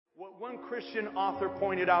One Christian author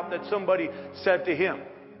pointed out that somebody said to him,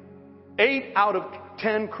 8 out of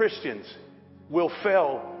 10 Christians will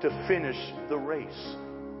fail to finish the race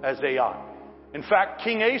as they ought. In fact,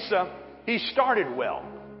 King Asa, he started well,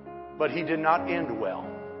 but he did not end well.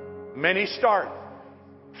 Many start,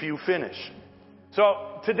 few finish.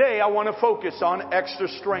 So today I want to focus on extra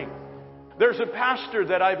strength. There's a pastor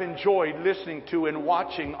that I've enjoyed listening to and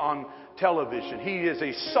watching on television. He is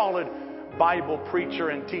a solid Bible preacher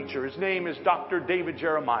and teacher. His name is Dr. David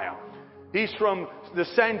Jeremiah. He's from the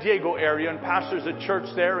San Diego area and pastors a church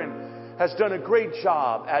there and has done a great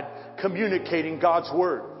job at communicating God's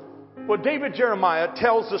Word. Well, David Jeremiah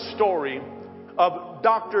tells the story of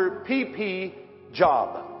Dr. P.P.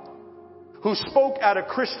 Job, who spoke at a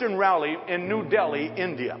Christian rally in New Delhi,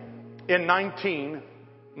 India, in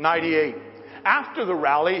 1998. After the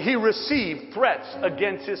rally, he received threats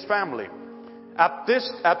against his family. At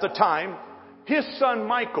the time, his son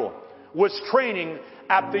Michael was training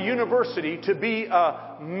at the university to be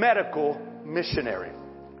a medical missionary.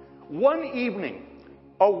 One evening,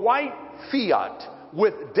 a white Fiat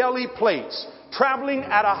with Delhi plates traveling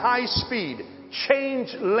at a high speed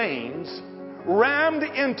changed lanes, rammed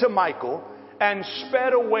into Michael, and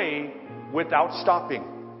sped away without stopping.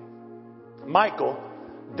 Michael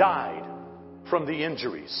died from the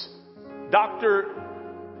injuries. Dr.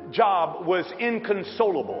 Job was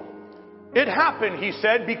inconsolable. It happened, he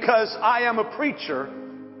said, because I am a preacher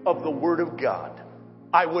of the Word of God.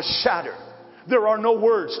 I was shattered. There are no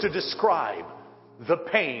words to describe the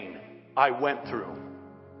pain I went through.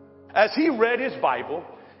 As he read his Bible,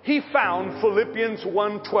 he found Philippians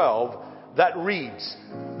 1:12 that reads,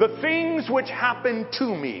 "The things which happened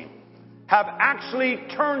to me have actually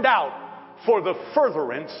turned out for the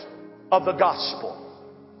furtherance of the gospel."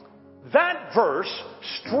 That verse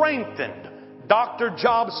strengthened Dr.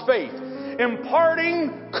 Job's faith,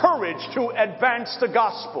 imparting courage to advance the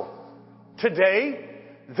gospel. Today,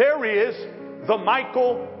 there is the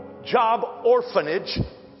Michael Job Orphanage,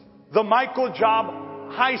 the Michael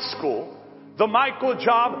Job High School, the Michael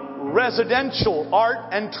Job Residential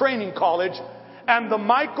Art and Training College, and the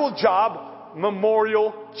Michael Job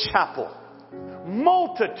Memorial Chapel.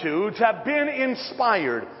 Multitudes have been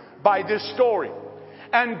inspired by this story.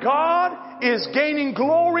 And God is gaining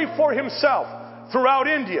glory for Himself throughout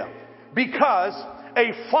India because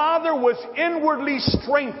a father was inwardly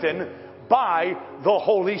strengthened by the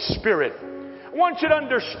Holy Spirit. I want you to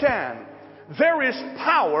understand, there is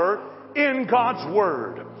power in God's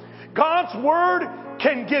Word. God's Word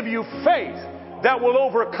can give you faith that will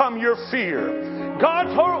overcome your fear.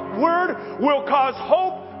 God's Word will cause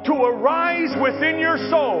hope to arise within your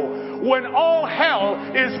soul when all hell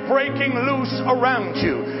is breaking loose around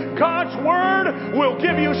you. God's Word will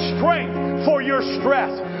give you strength for your stress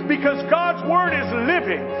because God's Word is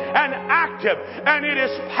living and active and it is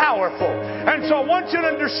powerful. And so I want you to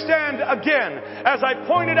understand again, as I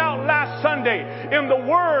pointed out last Sunday in the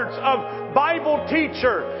words of Bible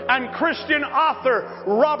teacher and Christian author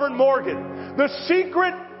Robert Morgan, the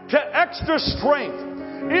secret to extra strength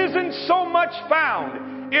isn't so much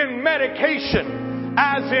found in medication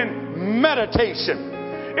as in meditation.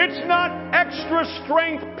 It's not extra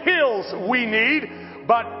strength pills we need,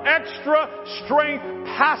 but extra strength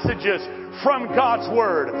passages from God's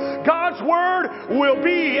Word. God's Word will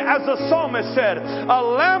be, as the psalmist said, a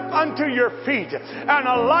lamp unto your feet and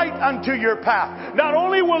a light unto your path. Not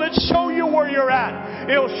only will it show you where you're at,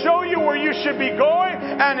 it'll show you where you should be going,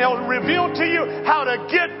 and it'll reveal to you how to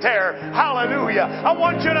get there. Hallelujah. I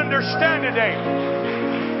want you to understand today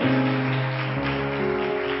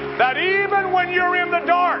that even when you're in the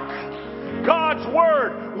dark, God's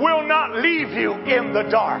Word will not leave you in the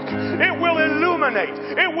dark. It will illuminate,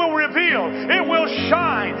 it will reveal, it will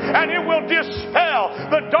shine, and it will dispel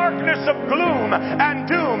the darkness of gloom and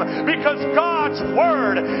doom because God's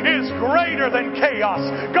Word is greater than chaos.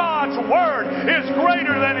 God's Word is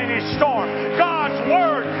greater than any storm. God's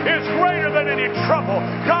Word is greater than any trouble.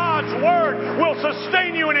 God's Word will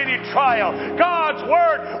sustain you in any trial. God's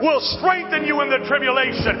Word will strengthen you in the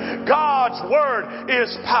tribulation. God's Word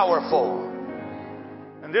is powerful.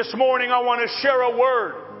 This morning I want to share a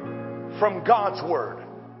word from God's Word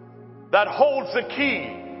that holds the key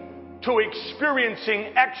to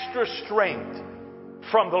experiencing extra strength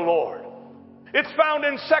from the Lord. It's found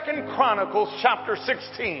in 2 Chronicles chapter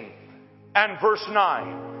 16 and verse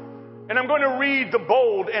 9. And I'm going to read the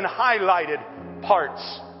bold and highlighted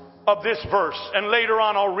parts of this verse, and later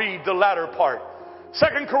on I'll read the latter part.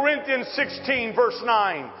 2 Corinthians 16 verse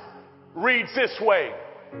 9 reads this way: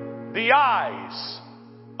 "The eyes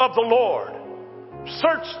of the Lord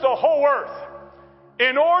search the whole earth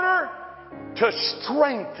in order to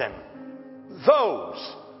strengthen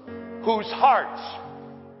those whose hearts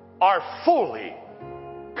are fully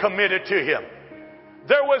committed to Him.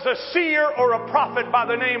 There was a seer or a prophet by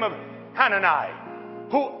the name of Hanani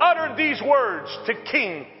who uttered these words to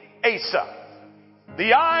King Asa.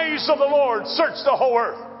 The eyes of the Lord search the whole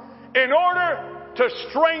earth in order to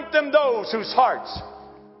strengthen those whose hearts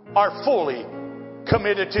are fully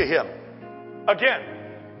committed to Him. Again,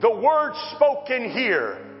 the words spoken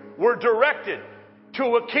here were directed to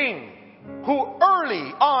a king who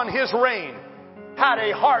early on his reign had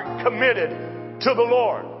a heart committed to the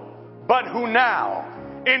Lord, but who now,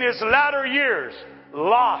 in his latter years,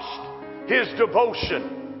 lost his devotion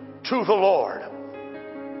to the Lord.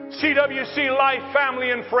 CWC Life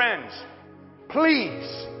family and friends,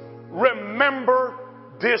 please remember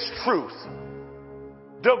this truth.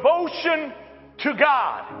 Devotion to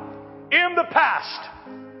God in the past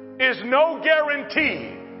is no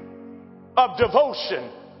guarantee of devotion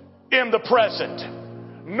in the present,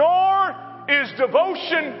 nor is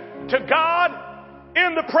devotion to God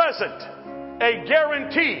in the present a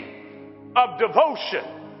guarantee of devotion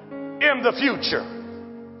in the future.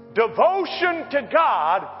 Devotion to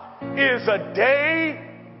God is a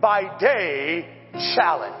day-by-day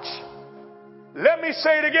challenge. Let me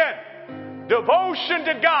say it again. Devotion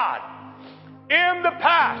to God in the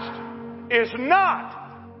past is not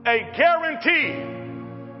a guarantee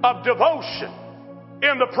of devotion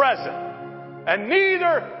in the present. And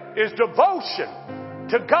neither is devotion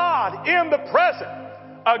to God in the present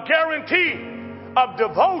a guarantee of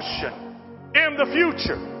devotion in the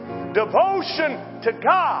future. Devotion to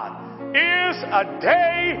God is a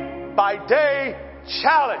day-by-day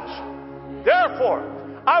challenge. Therefore,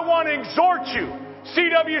 I want to exhort you,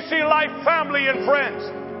 CWC Life family and friends,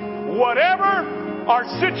 whatever our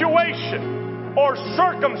situation or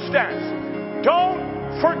circumstance, don't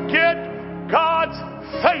forget God's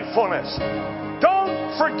faithfulness.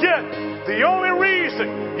 Don't forget the only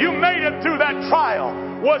reason you made it through that trial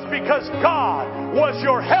was because God was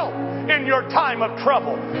your help in your time of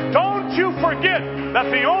trouble. Don't you forget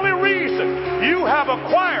that the only reason you have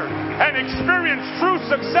acquired and experienced true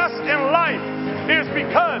success in life is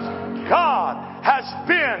because God has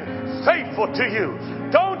been faithful to you.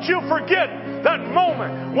 Don't you forget that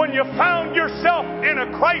moment when you found yourself in a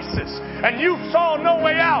crisis and you saw no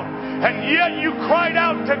way out, and yet you cried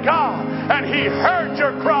out to God and He heard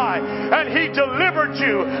your cry and He delivered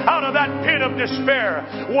you out of that pit of despair.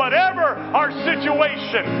 Whatever our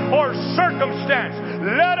situation or circumstance,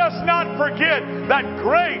 let us not forget that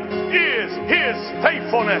great is His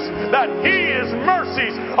faithfulness, that His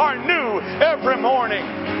mercies are new every morning.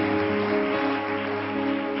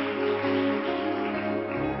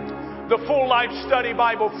 The Full Life Study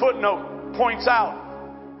Bible footnote points out,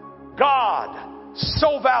 God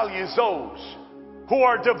so values those who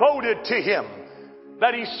are devoted to Him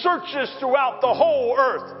that He searches throughout the whole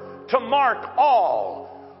earth to mark all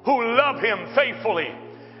who love Him faithfully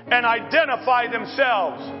and identify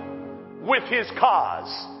themselves with His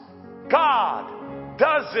cause. God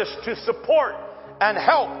does this to support and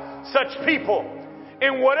help such people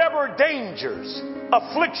in whatever dangers,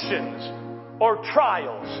 afflictions, or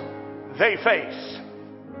trials they face.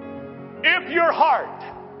 If your heart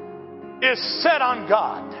is set on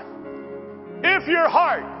God, if your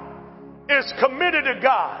heart is committed to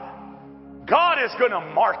God, God is going to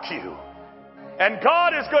mark you. And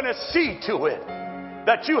God is going to see to it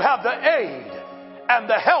that you have the aid and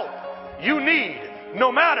the help you need,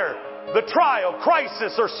 no matter the trial,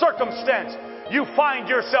 crisis, or circumstance you find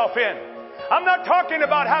yourself in. I'm not talking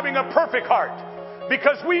about having a perfect heart,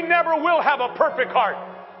 because we never will have a perfect heart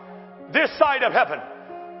this side of heaven.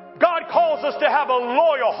 God calls us to have a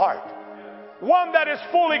loyal heart, one that is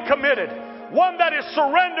fully committed, one that is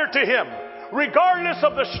surrendered to Him, regardless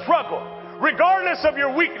of the struggle, regardless of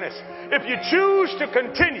your weakness. If you choose to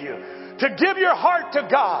continue to give your heart to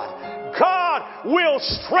God, God will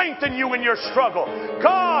strengthen you in your struggle.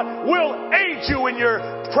 God will aid you in your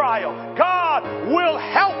trial. God will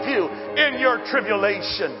help you in your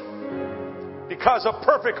tribulation. Because a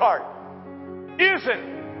perfect heart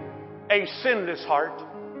isn't a sinless heart,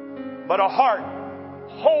 but a heart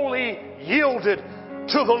wholly yielded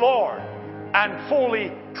to the Lord and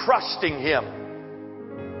fully trusting Him.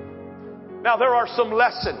 Now, there are some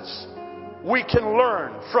lessons we can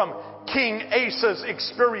learn from King Asa's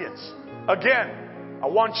experience. Again, I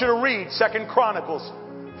want you to read 2 Chronicles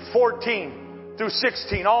 14 through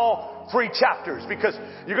 16, all 3 chapters, because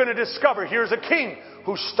you're going to discover here's a king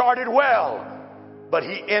who started well, but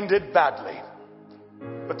he ended badly.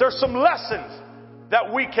 But there's some lessons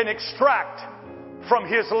that we can extract from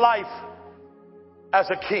his life as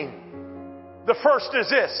a king. The first is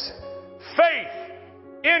this: Faith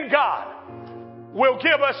in God will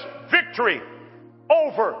give us victory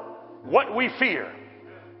over what we fear.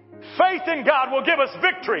 Faith in God will give us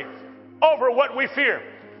victory over what we fear.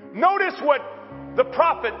 Notice what the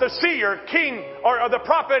prophet, the seer, king, or the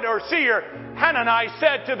prophet or seer Hanani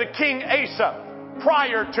said to the king Asa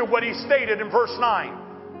prior to what he stated in verse 9.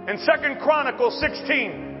 In 2 Chronicles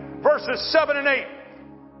 16, verses 7 and 8.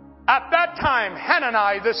 At that time,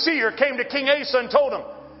 Hanani, the seer, came to King Asa and told him,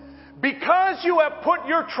 because you have put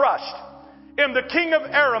your trust in the king of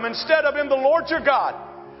Aram instead of in the Lord your God,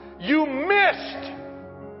 you missed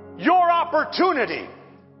your opportunity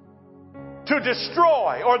to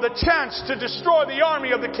destroy, or the chance to destroy the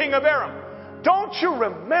army of the king of Aram. Don't you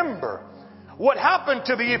remember what happened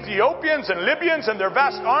to the Ethiopians and Libyans and their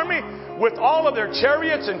vast army with all of their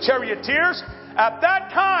chariots and charioteers? At that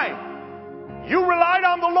time, you relied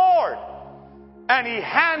on the Lord, and He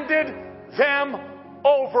handed them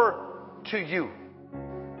over to you.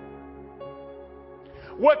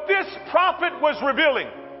 What this prophet was revealing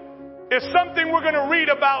is something we're going to read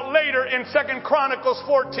about later in 2 Chronicles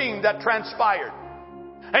 14 that transpired.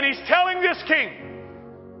 And he's telling this king,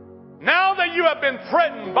 now that you have been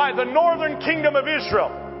threatened by the northern kingdom of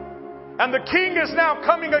Israel, and the king is now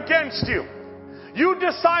coming against you, you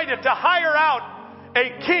decided to hire out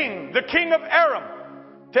a king, the king of Aram,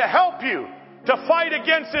 to help you to fight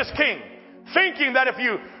against this king, thinking that if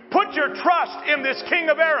you put your trust in this king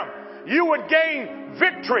of Aram, you would gain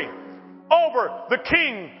victory over the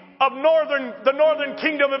king of the northern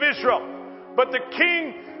kingdom of Israel. But the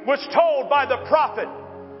king was told by the prophet,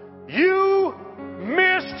 you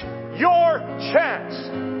missed your chance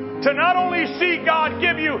to not only see God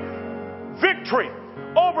give you victory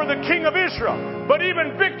over the king of Israel, but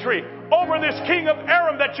even victory over this king of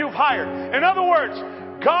Aram that you've hired. In other words,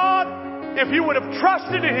 God, if you would have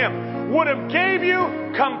trusted in Him, would have gave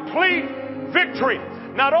you complete victory.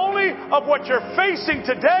 Not only of what you're facing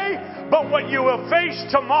today, but what you will face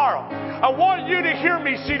tomorrow. I want you to hear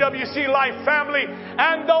me, CWC Life family,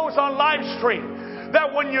 and those on live stream,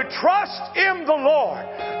 that when you trust in the Lord,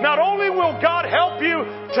 not only will God help you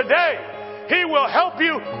today, He will help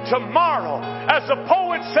you tomorrow. As the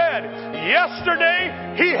poet said,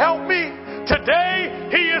 yesterday He helped me, today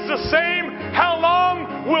He is the same. How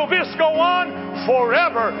long will this go on?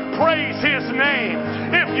 Forever. Praise His name.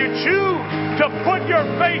 If you choose to put your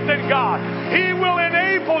faith in God, He will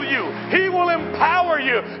enable you. He will empower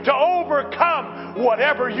you to overcome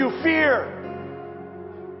whatever you fear.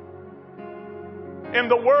 In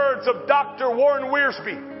the words of Dr. Warren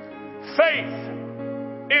Wiersbe, faith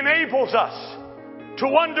enables us to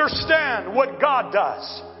understand what God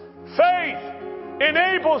does. Faith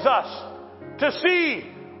enables us to see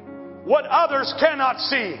what others cannot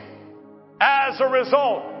see. As a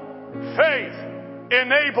result, faith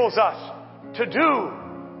enables us to do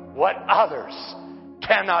what others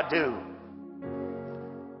cannot do.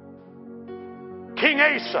 King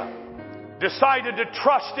Asa decided to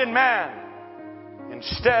trust in man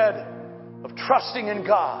instead of trusting in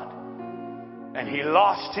God. And he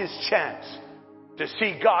lost his chance to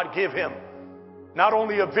see God give him not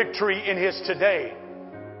only a victory in his today,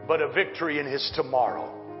 but a victory in his tomorrow.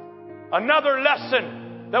 Another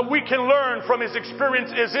lesson that we can learn from his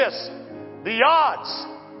experience is this: the odds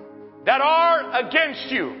that are against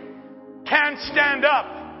you can't stand up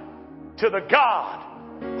to the God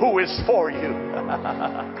who is for you.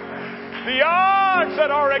 The odds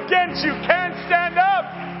that are against you can't stand up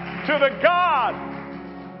to the God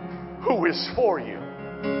who is for you.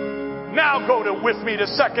 Now go with me to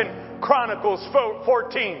 2 Chronicles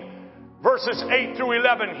 14. Verses 8 through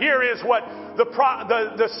 11. Here is what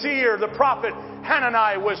the seer, the prophet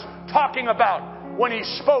Hanani was talking about when he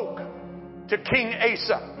spoke to King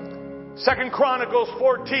Asa. 2 Chronicles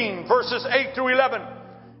 14, verses 8 through 11.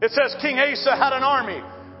 It says, King Asa had an army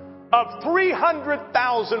of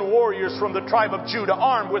 300,000 warriors from the tribe of Judah,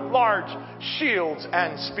 armed with large shields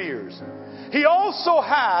and spears. He also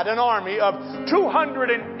had an army of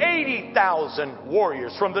 280,000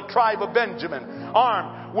 warriors from the tribe of Benjamin,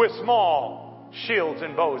 armed with small shields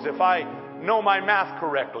and bows. If I know my math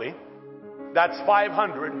correctly, that's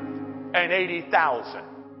 580,000.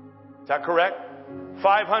 Is that correct?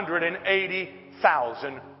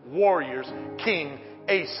 580,000 warriors King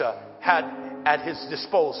Asa had at his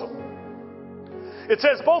disposal. It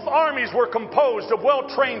says both armies were composed of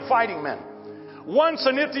well-trained fighting men. Once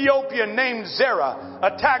an Ethiopian named Zerah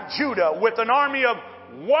attacked Judah with an army of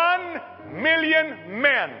 1 million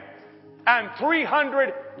men and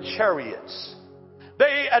 300 chariots.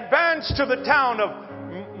 They advanced to the town of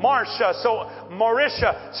Marsha, so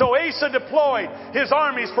Asa deployed his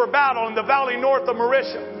armies for battle in the valley north of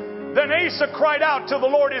Marisha. Then Asa cried out to the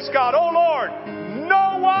Lord his God, "O Lord,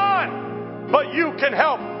 no one but you can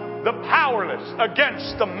help the powerless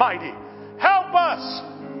against the mighty. Help us,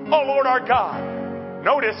 O Lord our God."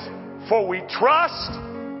 Notice, "For we trust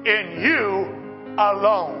in you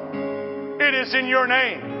alone. It is in your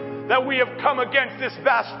name that we have come against this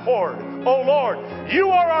vast horde. O Lord, you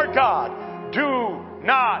are our God. Do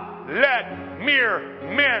not let mere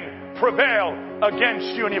men prevail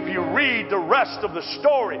against you." And if you read the rest of the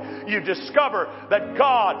story, you discover that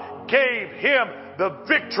God gave him the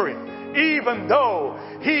victory, even though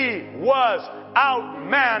he was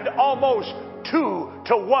outmanned almost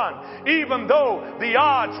 2-1, even though the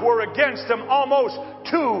odds were against him almost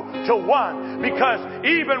 2-1. Because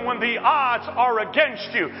even when the odds are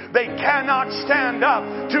against you, they cannot stand up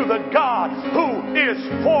to the God who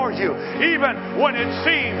is for you. Even when it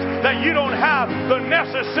seems that you don't have the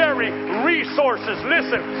necessary resources.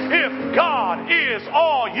 Listen, if God is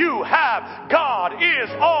all you have, God is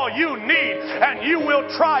all you need, and you will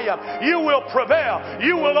triumph, you will prevail,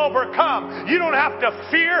 you will overcome. You don't have to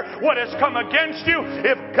fear what has come against you.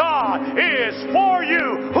 If God is for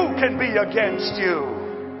you, who can be against you?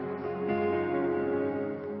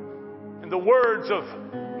 In the words of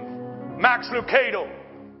Max Lucado,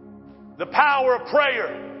 the power of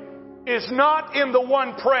prayer is not in the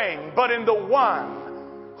one praying, but in the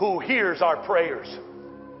one who hears our prayers.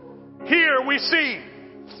 Here we see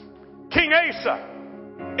King Asa,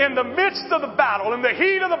 in the midst of the battle, in the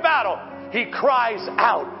heat of the battle, he cries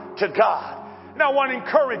out to God. Now I want to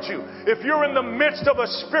encourage you, if you're in the midst of a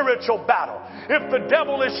spiritual battle, if the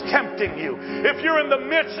devil is tempting you, if you're in the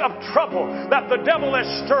midst of trouble that the devil has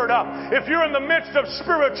stirred up, if you're in the midst of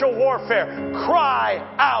spiritual warfare, cry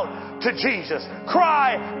out to Jesus.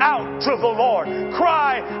 Cry out to the Lord.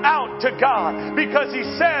 Cry out to God, because he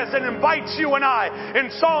says and invites you and I in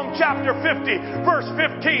Psalm chapter 50 verse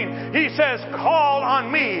 15. He says, "Call on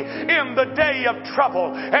me in the day of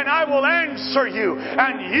trouble and I will answer you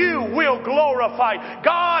and you will glorify."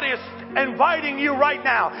 God is inviting you right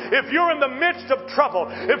now. If you're in the midst of trouble,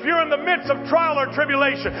 if you're in the midst of trial or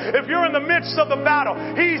tribulation, if you're in the midst of the battle,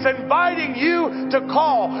 he's inviting you to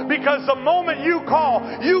call, because the moment you call,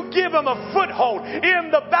 you give him a foothold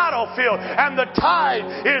in the battlefield, and the tide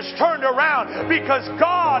is turned around, because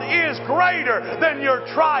God is greater than your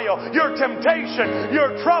trial, your temptation,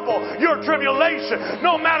 your trouble, your tribulation.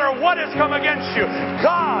 No matter what has come against you,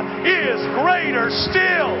 God is greater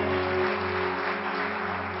still.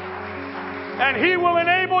 And he will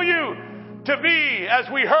enable you to be, as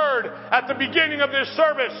we heard at the beginning of this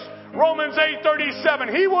service, Romans 8:37,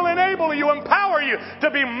 he will enable you, empower you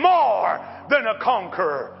to be more than a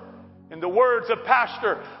conqueror. In the words of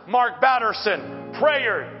Pastor Mark Batterson,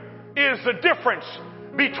 prayer is the difference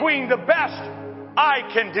between the best I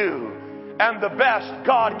can do and the best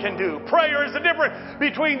God can do. Prayer is the difference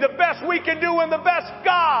between the best we can do and the best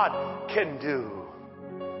God can do.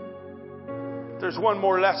 There's one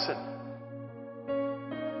more lesson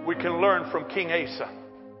we can learn from King Asa.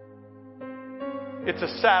 It's a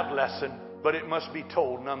sad lesson, but it must be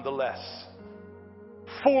told nonetheless.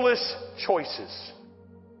 Foolish choices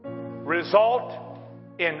result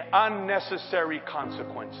in unnecessary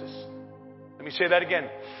consequences. Let me say that again.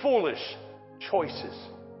 Foolish choices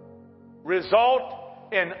result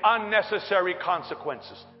in unnecessary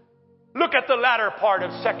consequences. Look at the latter part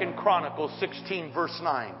of 2 Chronicles 16 verse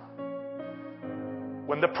 9.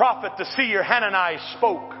 When the prophet, the seer Hanani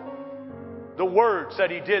spoke the words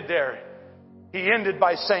that he did there, he ended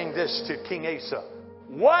by saying this to King Asa: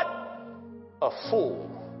 "What a fool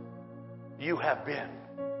you have been.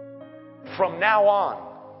 From now on,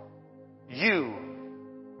 you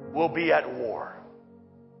will be at war."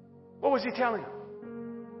 What was he telling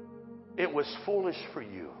him? It was foolish for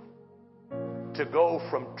you to go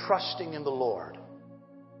from trusting in the Lord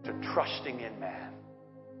to trusting in man.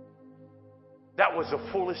 That was a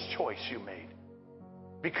foolish choice you made,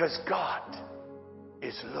 because God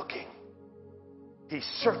is looking. He's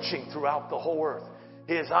searching throughout the whole earth.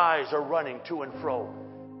 His eyes are running to and fro,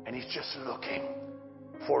 and he's just looking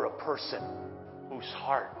for a person whose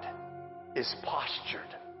heart is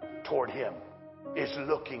postured toward him, is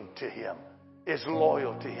looking to him, is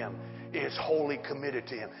loyal to him, is wholly committed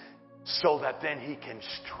to him, so that then he can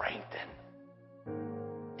strengthen.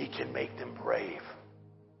 He can make them brave.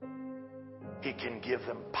 He can give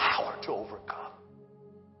them power to overcome.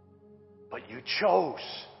 But you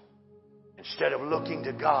chose, instead of looking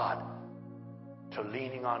to God, to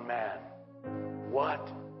leaning on man. What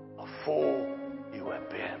a fool you have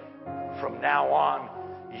been. From now on,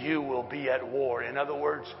 you will be at war. In other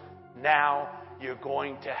words, now you're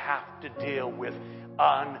going to have to deal with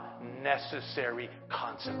unnecessary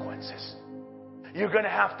consequences. You're going to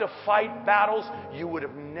have to fight battles you would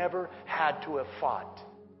have never had to have fought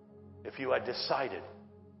if you had decided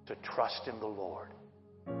to trust in the Lord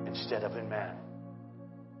instead of in man.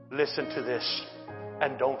 Listen to this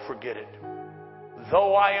and don't forget it.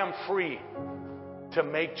 Though I am free to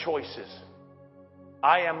make choices,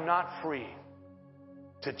 I am not free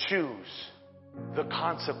to choose the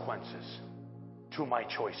consequences to my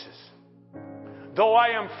choices. Though I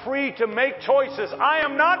am free to make choices, I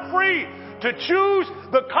am not free to choose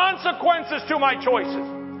the consequences to my choices.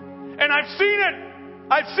 And I've seen it.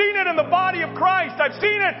 I've seen it in the body of Christ. I've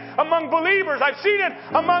seen it among believers. I've seen it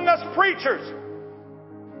among us preachers.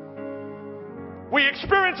 We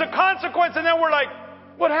experience a consequence and then we're like,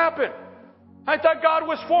 what happened? I thought God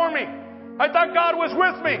was for me. I thought God was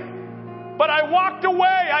with me. But I walked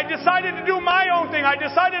away. I decided to do my own thing. I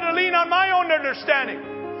decided to lean on my own understanding.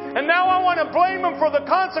 And now I want to blame Him for the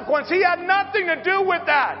consequence. He had nothing to do with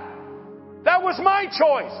that. That was my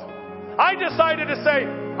choice. I decided to say,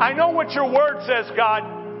 I know what your word says, God.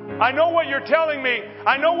 I know what you're telling me.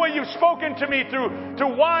 I know what you've spoken to me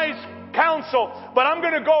through wise counsel. But I'm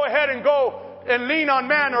going to go ahead and go and lean on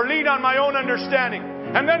man or lean on my own understanding.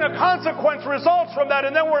 And then a consequence results from that.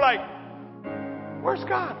 And then we're like, where's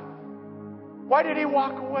God? Why did He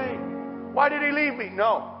walk away? Why did He leave me?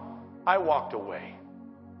 No, I walked away.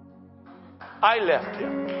 I left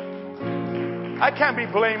Him. I can't be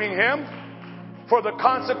blaming Him for the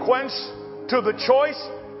consequence to the choice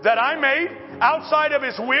that I made outside of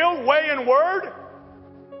His will, way, and word.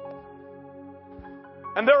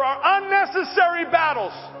 And there are unnecessary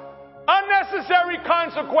battles, unnecessary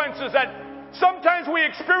consequences that sometimes we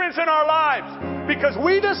experience in our lives because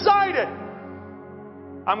we decided,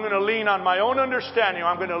 I'm going to lean on my own understanding.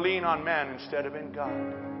 I'm going to lean on man instead of in God.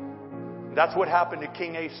 And that's what happened to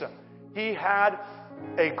King Asa. He had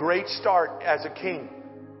a great start as a king,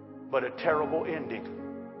 but a terrible ending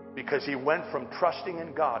because he went from trusting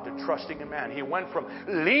in God to trusting in man. He went from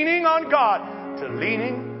leaning on God to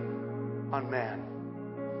leaning on man.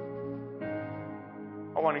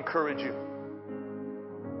 I want to encourage you.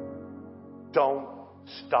 Don't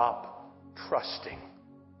stop trusting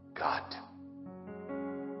God.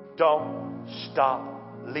 Don't stop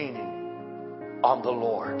leaning on the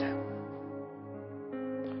Lord.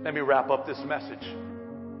 Let me wrap up this message.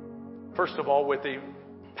 First of all, with a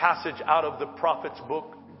passage out of the prophet's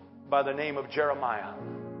book by the name of Jeremiah.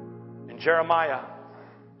 In Jeremiah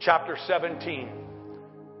chapter 17,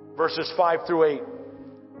 verses 5 through 8.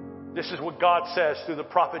 This is what God says through the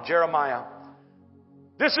prophet Jeremiah.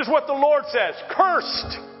 This is what the Lord says.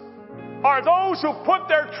 Cursed are those who put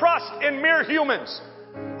their trust in mere humans,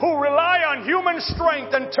 who rely on human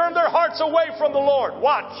strength and turn their hearts away from the Lord.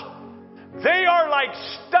 Watch. They are like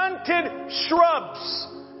stunted shrubs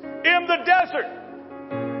in the desert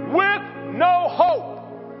with no hope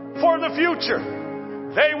for the future.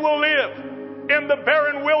 They will live in the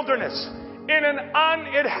barren wilderness, in an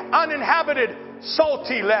uninhabited,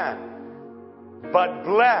 salty land. But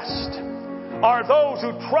blessed are those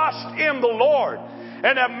who trust in the Lord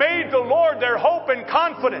and have made the Lord their hope and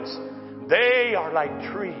confidence. They are like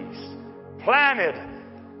trees planted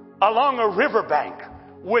along a riverbank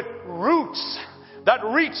with roots that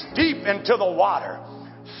reach deep into the water.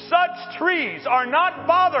 Such trees are not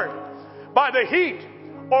bothered by the heat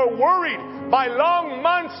or worried by long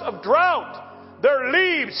months of drought. Their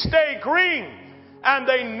leaves stay green and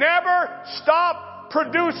they never stop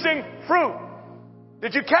producing fruit.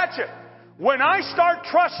 Did you catch it? When I start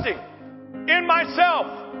trusting in myself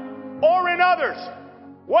or in others,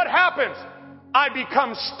 what happens? I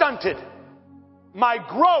become stunted. My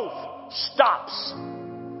growth stops.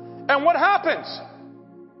 And what happens?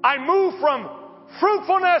 I move from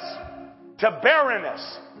fruitfulness to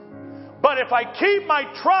barrenness. But if I keep my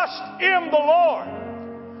trust in the Lord,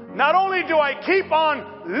 not only do I keep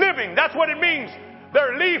on living, that's what it means.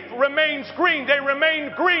 Their leaf remains green. They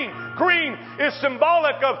remain green. Green is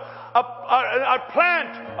symbolic of a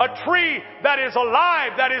plant, a tree that is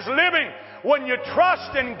alive, that is living. When you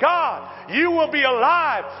trust in God, you will be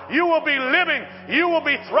alive. You will be living. You will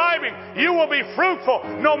be thriving. You will be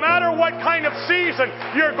fruitful. No matter what kind of season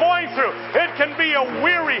you're going through. It can be a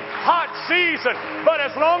weary, hot season. But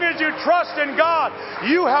as long as you trust in God,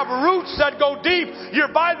 you have roots that go deep. You're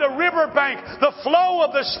by the riverbank. The flow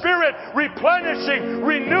of the Spirit replenishing,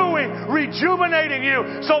 renewing, rejuvenating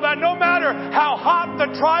you. So that no matter how hot the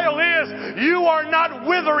trial is, you are not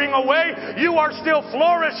withering away. You are still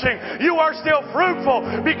flourishing. You are are still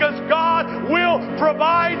fruitful, because God will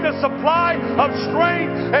provide the supply of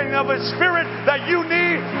strength and of His Spirit that you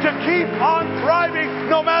need to keep on thriving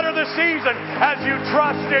no matter the season as you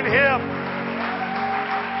trust in Him.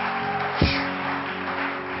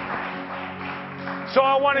 So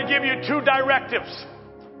I want to give you two directives.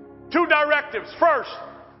 Two directives. First,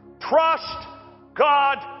 trust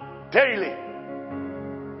God daily.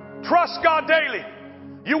 Trust God daily.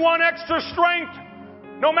 You want extra strength?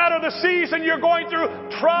 No matter the season you're going through,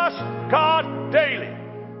 trust God daily.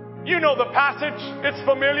 You know the passage. It's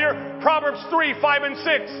familiar. Proverbs 3, 5, and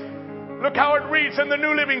 6. Look how it reads in the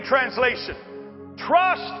New Living Translation.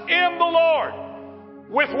 Trust in the Lord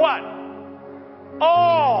with what?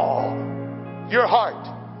 All your heart.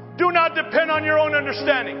 Do not depend on your own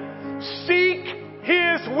understanding. Seek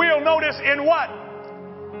His will. Notice in what?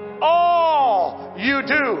 All you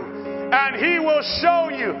do. And He will show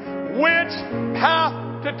you which path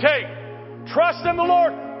to take. Trust in the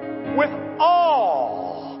Lord with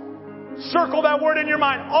all. Circle that word in your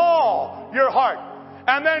mind. All your heart.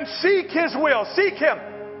 And then seek His will. Seek Him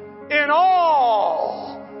in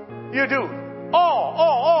all you do.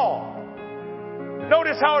 All.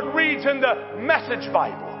 Notice how it reads in the Message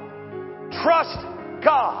Bible. Trust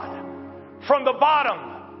God from the bottom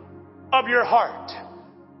of your heart.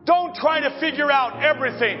 Don't try to figure out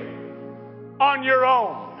everything on your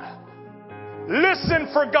own. Listen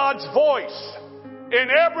for God's voice in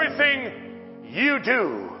everything you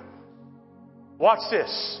do. Watch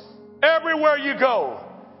this. Everywhere you go,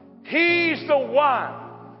 He's the one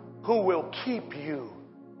who will keep you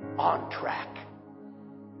on track.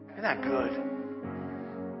 Isn't that good?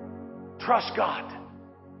 Trust God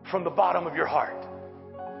from the bottom of your heart.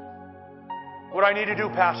 What do I need to do,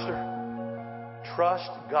 Pastor? Trust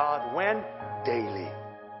God when? Daily.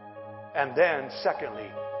 And then, secondly,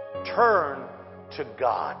 turn to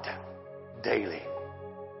God daily.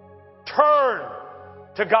 Turn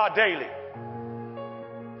to God daily.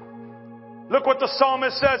 Look what the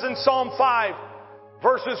psalmist says in Psalm 5,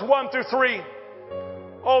 verses 1 through 3.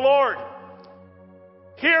 Oh Lord,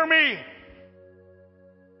 hear me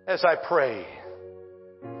as I pray.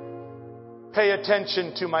 Pay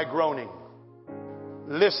attention to my groaning.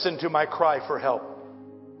 Listen to my cry for help,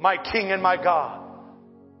 my King and my God.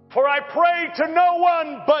 For I pray to no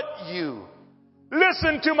one but you.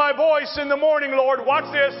 Listen to my voice in the morning, Lord.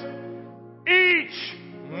 Watch this. Each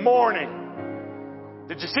morning.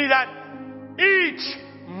 Did you see that? Each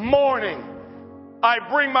morning I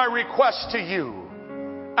bring my request to you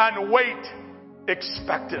and wait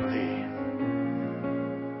expectantly.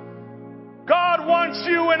 God wants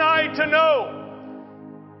you and I to know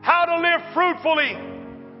how to live fruitfully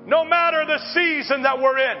no matter the season that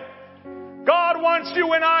we're in. God wants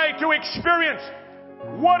you and I to experience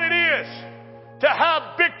what it is to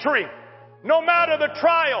have victory no matter the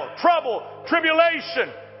trial, trouble,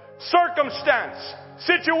 tribulation, circumstance,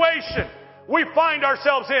 situation we find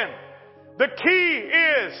ourselves in. The key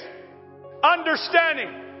is understanding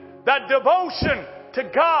that devotion to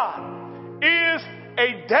God is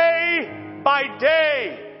a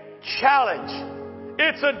day-by-day challenge.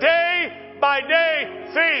 It's a day-by-day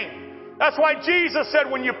thing. That's why Jesus said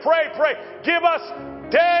when you pray, give us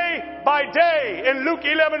day by day. In Luke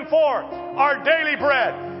 11:4, our daily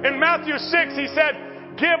bread. In Matthew 6, He said,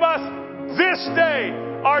 give us this day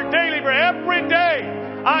our daily bread. Every day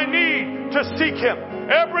I need to seek Him.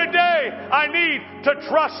 Every day I need to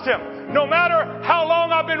trust Him. No matter how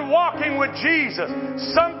long I've been walking with Jesus,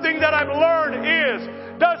 something that I've learned is,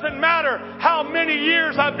 doesn't matter how many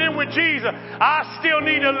years I've been with Jesus, I still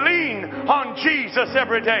need to lean on Jesus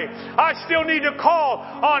every day. I still need to call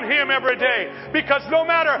on Him every day. Because no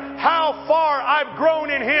matter how far I've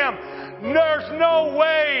grown in Him, there's no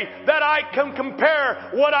way that I can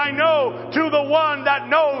compare what I know to the one that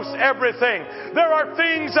knows everything. There are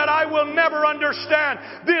things that I will never understand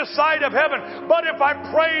this side of heaven. But if I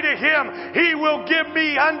pray to Him, He will give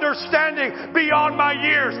me understanding beyond my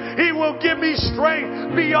years. He will give me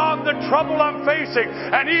strength beyond the trouble I'm facing.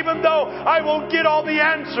 And even though I won't get all the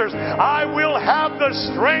answers, I will have the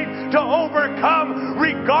strength to overcome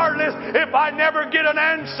regardless if I never get an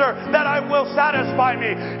answer that will satisfy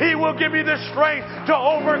me. He will give me the strength to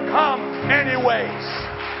overcome anyways.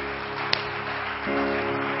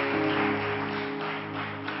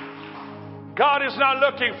 God is not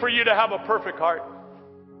looking for you to have a perfect heart.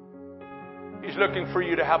 He's looking for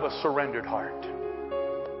you to have a surrendered heart.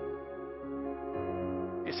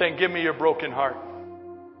 He's saying, give me your broken heart.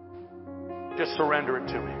 Just surrender it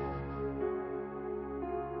to me.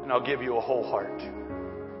 And I'll give you a whole heart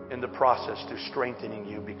in the process to strengthening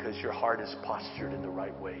you because your heart is postured in the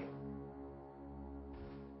right way.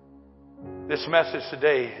 This message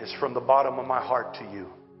today is from the bottom of my heart to you.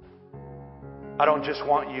 I don't just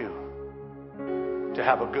want you to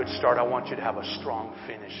have a good start. I want you to have a strong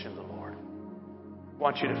finish in the Lord. I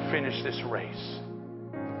want you to finish this race.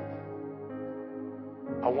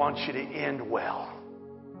 I want you to end well,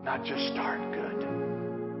 not just start good.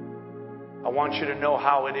 I want you to know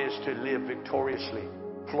how it is to live victoriously,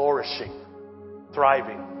 flourishing,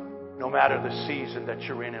 thriving, no matter the season that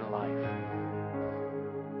you're in life.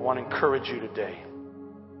 I want to encourage you today.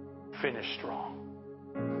 Finish strong.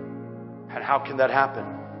 And how can that happen?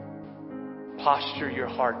 Posture your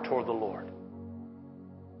heart toward the Lord.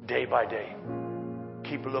 Day by day.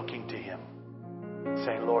 Keep looking to Him.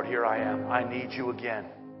 Saying, Lord, here I am. I need you again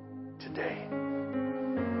today.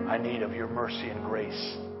 I need of your mercy and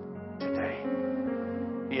grace today.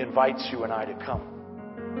 He invites you and I to come.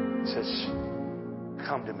 He says,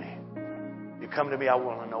 come to me. You come to me, I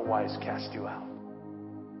will in no wise cast you out.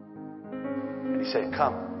 And He said,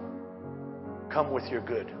 come. Come with your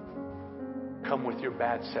good. Come with your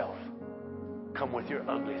bad self. Come with your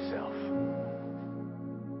ugly self.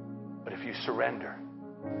 But if you surrender,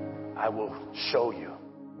 I will show you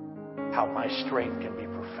how my strength can be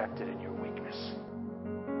perfected in your weakness.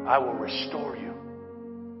 I will restore you.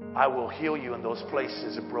 I will heal you in those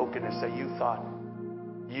places of brokenness that you thought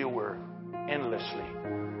you were endlessly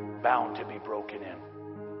bound to be broken in.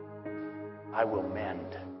 I will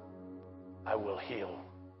mend. I will heal.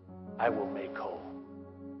 I will make whole.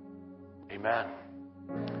 Amen.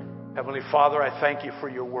 Heavenly Father, I thank you for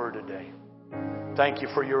your word today. Thank you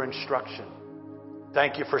for your instruction.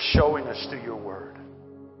 Thank you for showing us through your word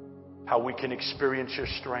how we can experience your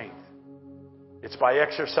strength. It's by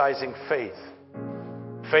exercising faith.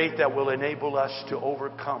 Faith that will enable us to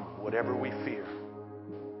overcome whatever we fear.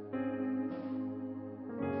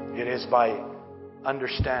 It is by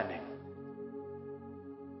understanding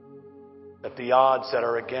that the odds that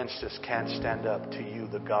are against us can't stand up to you,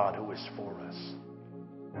 the God who is for us.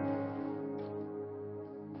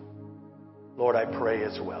 Lord, I pray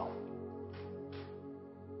as well.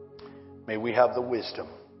 May we have the wisdom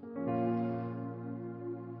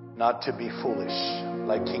not to be foolish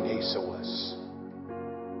like King Asa was.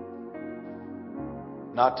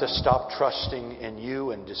 Not to stop trusting in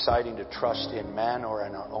you and deciding to trust in man or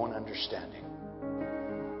in our own understanding.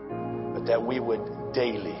 But that we would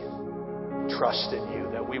daily trust in you.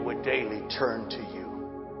 That we would daily turn to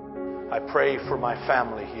you. I pray for my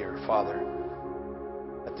family here, Father,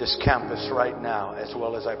 at this campus right now, as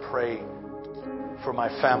well as I pray for my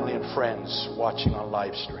family and friends watching on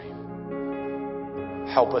live stream.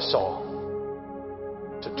 Help us all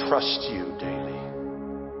to trust you daily,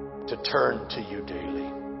 to turn to you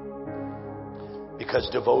daily, because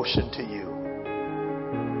devotion to you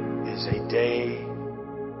is a day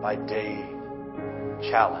by day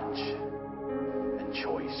challenge and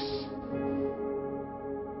choice.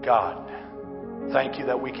 God, thank you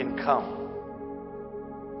that we can come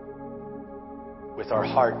with our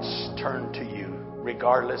hearts turned to you,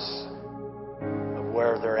 regardless of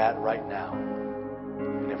where they're at right now.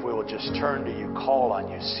 And if we will just turn to you, call on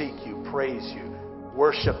you, seek you, praise you,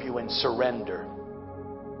 worship you, and surrender,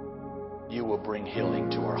 you will bring healing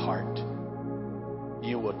to our heart.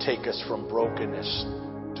 You will take us from brokenness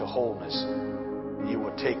to wholeness. You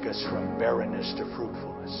will take us from barrenness to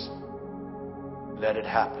fruitfulness. Let it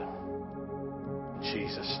happen. In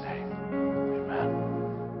Jesus' name, amen.